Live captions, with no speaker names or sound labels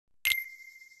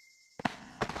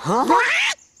Huh?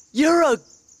 You're a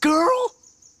girl?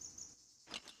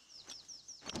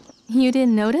 You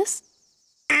didn't notice?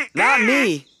 Not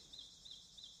me.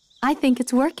 I think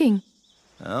it's working.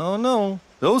 I don't know.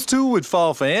 Those two would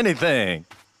fall for anything.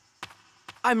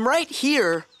 I'm right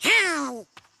here.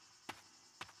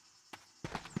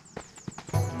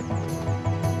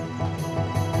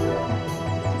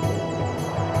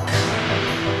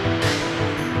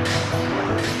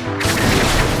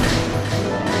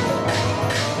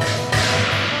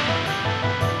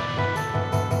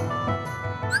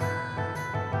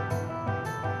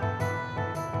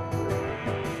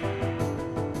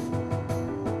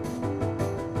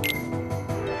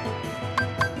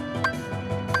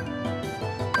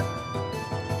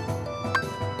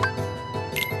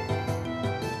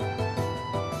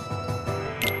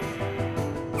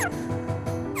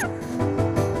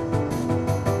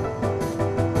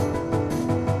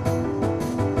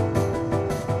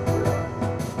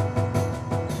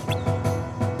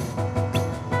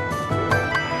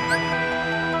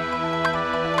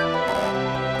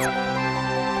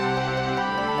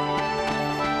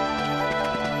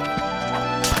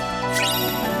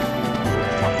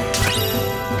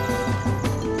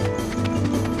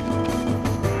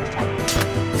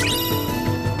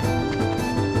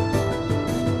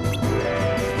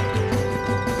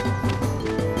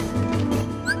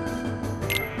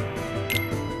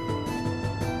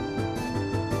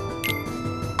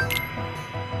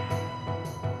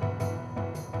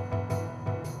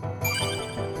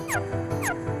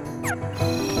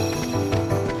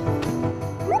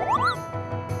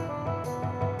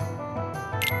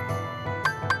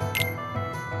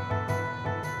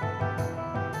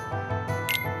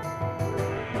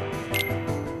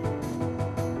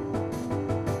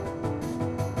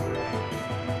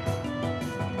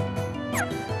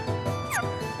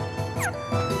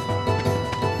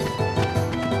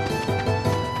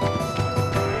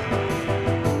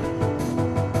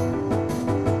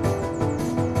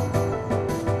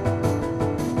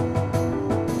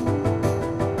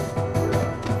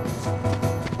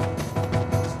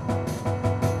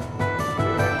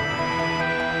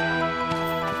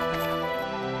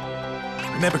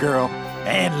 Remember, girl,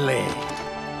 and leg.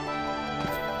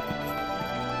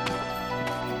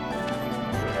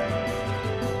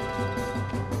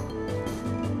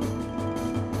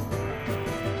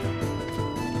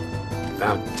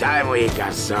 About time we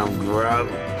got some grub.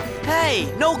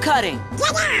 Hey, no cutting.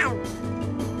 Get out!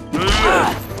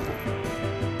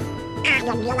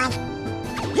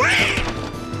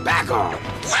 Back off.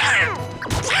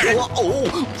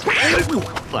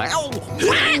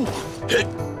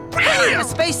 Hey,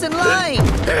 space in line.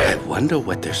 I wonder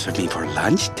what they're serving for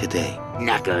lunch today.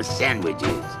 Knuckle sandwiches.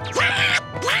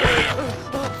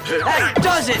 That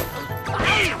does it.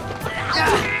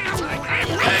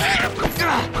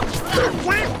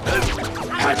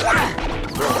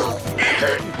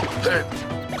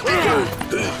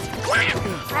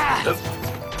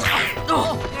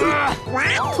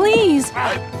 Please!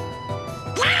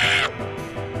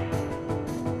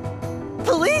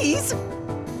 Please?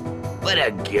 What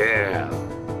a girl.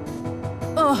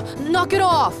 Knock it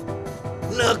off!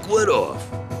 Knock what off?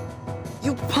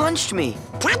 You punched me.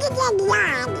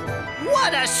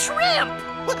 What a shrimp!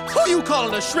 Who you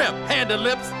calling a shrimp, Hand of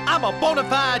Lips? I'm a bona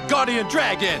fide guardian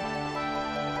dragon.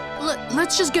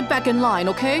 Let's just get back in line,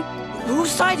 okay?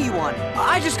 Whose side are you on?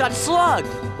 I just got slugged.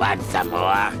 Want some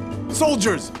more?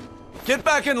 Soldiers, get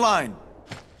back in line.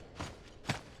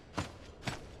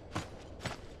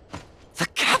 The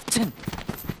captain.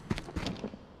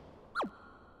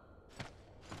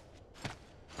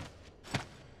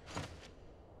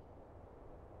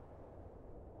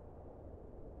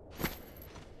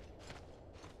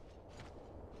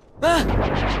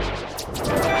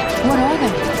 What are they?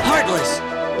 Heartless.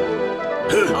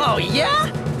 Oh,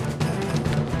 yeah?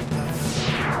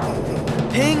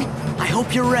 Ping, I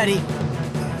hope you're ready.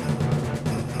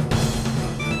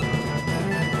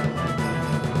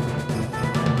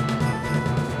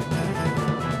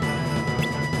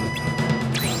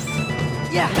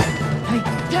 Yeah.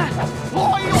 Yeah.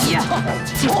 Yeah.